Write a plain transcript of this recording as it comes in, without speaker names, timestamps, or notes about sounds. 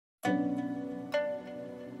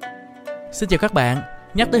Xin chào các bạn.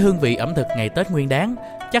 Nhắc tới hương vị ẩm thực ngày Tết Nguyên Đán,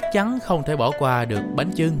 chắc chắn không thể bỏ qua được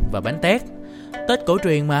bánh chưng và bánh tét. Tết cổ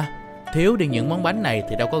truyền mà, thiếu đi những món bánh này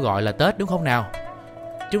thì đâu có gọi là Tết đúng không nào?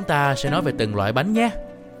 Chúng ta sẽ nói về từng loại bánh nhé.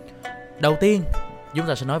 Đầu tiên, chúng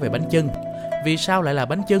ta sẽ nói về bánh chưng. Vì sao lại là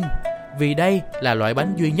bánh chưng? Vì đây là loại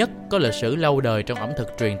bánh duy nhất có lịch sử lâu đời trong ẩm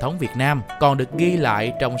thực truyền thống Việt Nam, còn được ghi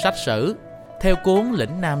lại trong sách sử. Theo cuốn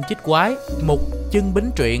Lĩnh Nam Chích Quái, mục Chưng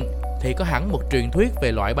Bính Truyện thì có hẳn một truyền thuyết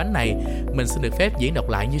về loại bánh này, mình xin được phép diễn đọc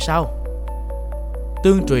lại như sau.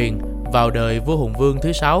 Tương truyền, vào đời vua Hùng Vương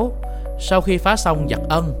thứ 6, sau khi phá xong giặc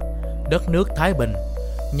Ân, đất nước thái bình,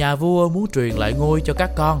 nhà vua muốn truyền lại ngôi cho các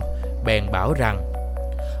con, bèn bảo rằng: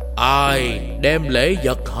 ai đem lễ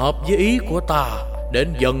vật hợp với ý của ta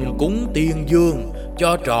đến dâng cúng tiên dương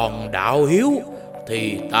cho tròn đạo hiếu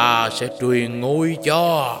thì ta sẽ truyền ngôi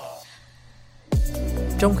cho.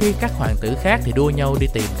 Trong khi các hoàng tử khác thì đua nhau đi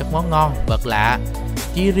tìm các món ngon, vật lạ,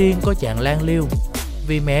 chỉ riêng có chàng Lan Liêu,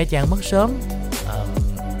 vì mẹ chàng mất sớm,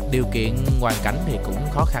 điều kiện hoàn cảnh thì cũng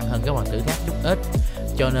khó khăn hơn các hoàng tử khác chút ít,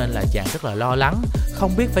 cho nên là chàng rất là lo lắng,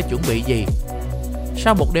 không biết phải chuẩn bị gì.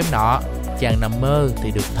 Sau một đêm nọ, chàng nằm mơ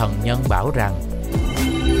thì được thần nhân bảo rằng: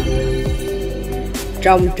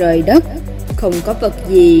 trong trời đất không có vật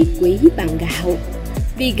gì quý bằng gạo,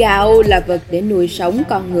 vì gạo là vật để nuôi sống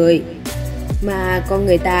con người, mà con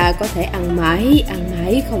người ta có thể ăn mãi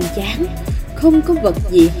không chán, không có vật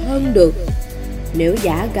gì hơn được. Nếu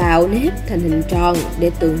giã gạo nếp thành hình tròn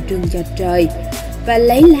để tượng trưng cho trời, và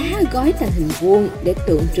lấy lá gói thành hình vuông để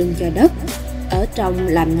tượng trưng cho đất, ở trong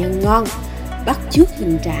làm nhân ngon, bắt chước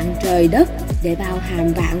hình trạng trời đất để bao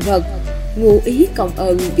hàm vạn vật, ngụ ý công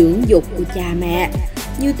ơn dưỡng dục của cha mẹ.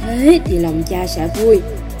 Như thế thì lòng cha sẽ vui,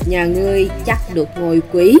 nhà ngươi chắc được ngôi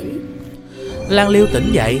quý. Lan Liêu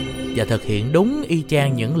tỉnh dậy và thực hiện đúng y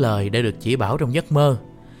chang những lời đã được chỉ bảo trong giấc mơ.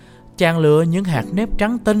 Chàng lựa những hạt nếp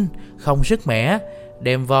trắng tinh, không sức mẻ,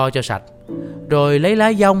 đem vo cho sạch, rồi lấy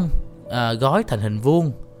lá dong gói thành hình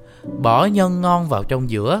vuông, bỏ nhân ngon vào trong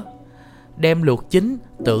giữa, đem luộc chín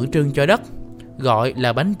tượng trưng cho đất, gọi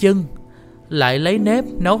là bánh chưng. Lại lấy nếp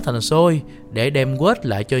nấu thành xôi để đem quết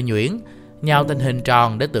lại cho nhuyễn, nhào thành hình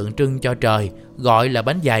tròn để tượng trưng cho trời, gọi là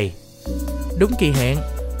bánh dày. Đúng kỳ hẹn,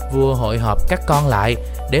 vua hội họp các con lại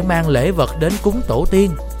để mang lễ vật đến cúng tổ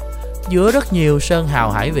tiên. Giữa rất nhiều sơn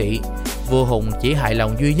hào hải vị, vua Hùng chỉ hài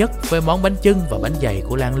lòng duy nhất với món bánh chưng và bánh dày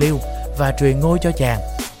của Lan Liêu và truyền ngôi cho chàng.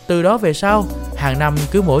 Từ đó về sau, hàng năm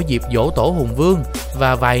cứ mỗi dịp giỗ tổ Hùng Vương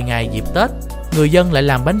và vài ngày dịp Tết, người dân lại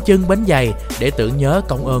làm bánh chưng bánh dày để tưởng nhớ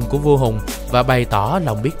công ơn của vua Hùng và bày tỏ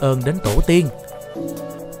lòng biết ơn đến tổ tiên.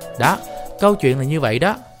 Đó, câu chuyện là như vậy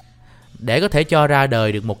đó. Để có thể cho ra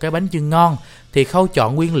đời được một cái bánh chưng ngon thì khâu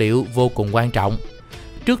chọn nguyên liệu vô cùng quan trọng.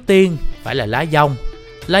 Trước tiên phải là lá dong.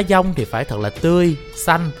 Lá dong thì phải thật là tươi,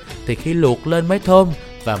 xanh, thì khi luộc lên mới thơm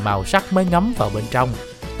và màu sắc mới ngấm vào bên trong,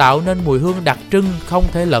 tạo nên mùi hương đặc trưng không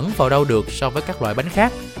thể lẫn vào đâu được so với các loại bánh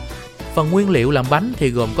khác. Phần nguyên liệu làm bánh thì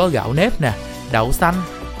gồm có gạo nếp nè, đậu xanh,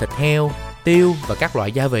 thịt heo, tiêu và các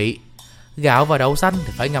loại gia vị. Gạo và đậu xanh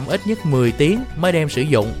thì phải ngâm ít nhất 10 tiếng mới đem sử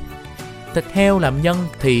dụng. Thịt heo làm nhân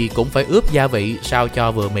thì cũng phải ướp gia vị sao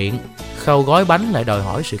cho vừa miệng. Khâu gói bánh lại đòi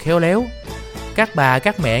hỏi sự khéo léo. Các bà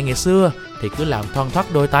các mẹ ngày xưa thì cứ làm thoăn thoắt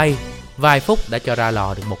đôi tay, vài phút đã cho ra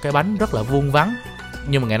lò được một cái bánh rất là vuông vắn.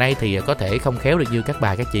 Nhưng mà ngày nay thì có thể không khéo được như các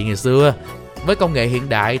bà các chị ngày xưa. Với công nghệ hiện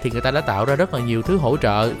đại thì người ta đã tạo ra rất là nhiều thứ hỗ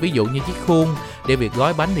trợ, ví dụ như chiếc khuôn để việc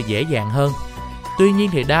gói bánh thì dễ dàng hơn. Tuy nhiên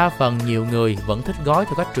thì đa phần nhiều người vẫn thích gói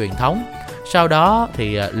theo cách truyền thống, sau đó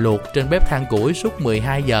thì luộc trên bếp than củi suốt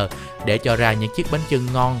 12 giờ để cho ra những chiếc bánh chưng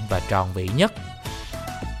ngon và tròn vị nhất.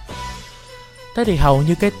 Thế thì hầu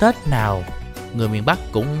như cái Tết nào người miền Bắc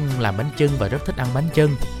cũng làm bánh chưng và rất thích ăn bánh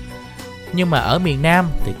chưng. Nhưng mà ở miền Nam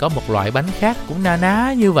thì có một loại bánh khác cũng na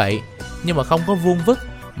ná như vậy, nhưng mà không có vuông vức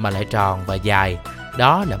mà lại tròn và dài,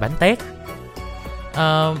 đó là bánh tét.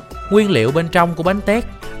 Nguyên liệu bên trong của bánh tét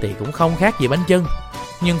thì cũng không khác gì bánh chưng,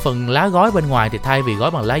 nhưng phần lá gói bên ngoài thì thay vì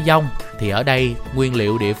gói bằng lá dong thì ở đây nguyên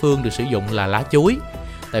liệu địa phương được sử dụng là lá chuối,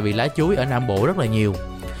 tại vì lá chuối ở Nam Bộ rất là nhiều.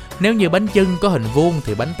 Nếu như bánh chưng có hình vuông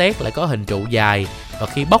thì bánh tét lại có hình trụ dài, và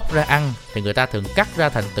khi bóc ra ăn thì người ta thường cắt ra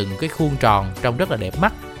thành từng cái khuôn tròn trông rất là đẹp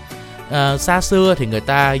mắt. Xa xưa thì người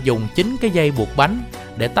ta dùng chính cái dây buộc bánh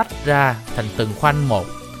để tách ra thành từng khoanh một,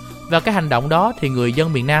 và cái hành động đó thì người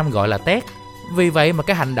dân miền Nam gọi là tét. Vì vậy mà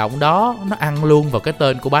cái hành động đó nó ăn luôn vào cái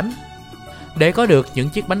tên của bánh. Để có được những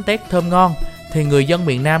chiếc bánh tét thơm ngon thì người dân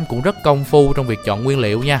miền Nam cũng rất công phu trong việc chọn nguyên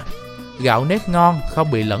liệu nha. Gạo nếp ngon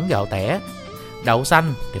không bị lẫn gạo tẻ. Đậu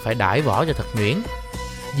xanh thì phải đãi vỏ cho thật nhuyễn.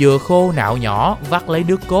 Dừa khô nạo nhỏ vắt lấy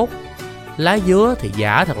nước cốt. Lá dứa thì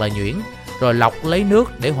giã thật là nhuyễn, rồi lọc lấy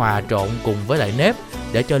nước để hòa trộn cùng với lại nếp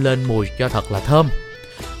để cho lên mùi cho thật là thơm.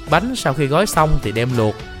 bánh sau khi gói xong thì đem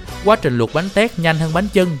luộc. Quá trình luộc bánh tét nhanh hơn bánh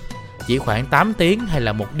chưng, chỉ khoảng 8 tiếng hay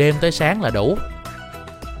là một đêm tới sáng là đủ.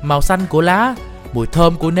 Màu xanh của lá, mùi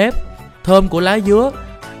thơm của nếp, thơm của lá dứa,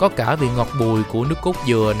 có cả vị ngọt bùi của nước cốt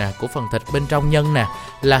dừa nè, của phần thịt bên trong nhân nè,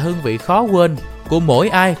 là hương vị khó quên của mỗi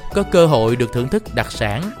ai có cơ hội được thưởng thức đặc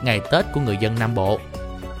sản ngày Tết của người dân Nam Bộ.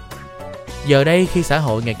 Giờ đây khi xã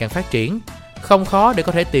hội ngày càng phát triển, không khó để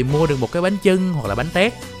có thể tìm mua được một cái bánh chưng hoặc là bánh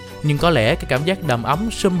tét, nhưng có lẽ cái cảm giác đầm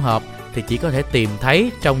ấm sum họp thì chỉ có thể tìm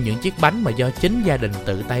thấy trong những chiếc bánh mà do chính gia đình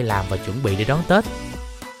tự tay làm và chuẩn bị để đón Tết.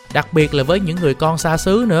 Đặc biệt là với những người con xa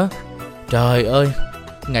xứ nữa. Trời ơi,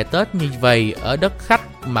 ngày Tết như vậy ở đất khách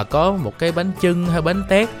mà có một cái bánh chưng hay bánh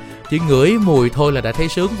tét, chỉ ngửi mùi thôi là đã thấy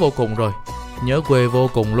sướng vô cùng rồi. Nhớ quê vô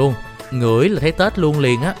cùng luôn, ngửi là thấy Tết luôn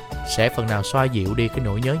liền á, sẽ phần nào xoa dịu đi cái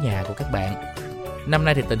nỗi nhớ nhà của các bạn. Năm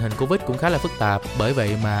nay thì tình hình Covid cũng khá là phức tạp, bởi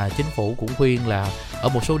vậy mà chính phủ cũng khuyên là ở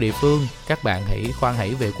một số địa phương các bạn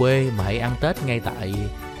hãy về quê mà hãy ăn Tết ngay tại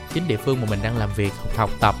chính địa phương mà mình đang làm việc, học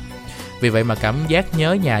tập. Vì vậy mà cảm giác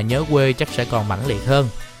nhớ nhà nhớ quê chắc sẽ còn mãnh liệt hơn.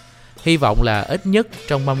 Hy vọng là ít nhất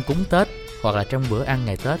trong mâm cúng Tết hoặc là trong bữa ăn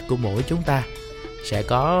ngày Tết của mỗi chúng ta sẽ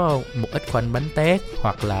có một ít khoanh bánh tét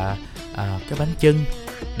hoặc là cái bánh chưng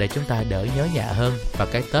để chúng ta đỡ nhớ nhà hơn và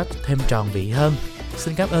cái Tết thêm tròn vị hơn.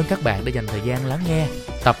 Xin cảm ơn các bạn đã dành thời gian lắng nghe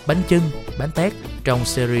tập bánh chưng, bánh tét trong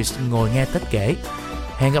series Ngồi Nghe Tết Kể.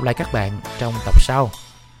 Hẹn gặp lại các bạn trong tập sau.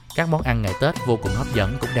 Các món ăn ngày Tết vô cùng hấp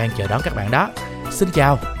dẫn cũng đang chờ đón các bạn đó. Xin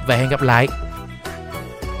chào và hẹn gặp lại.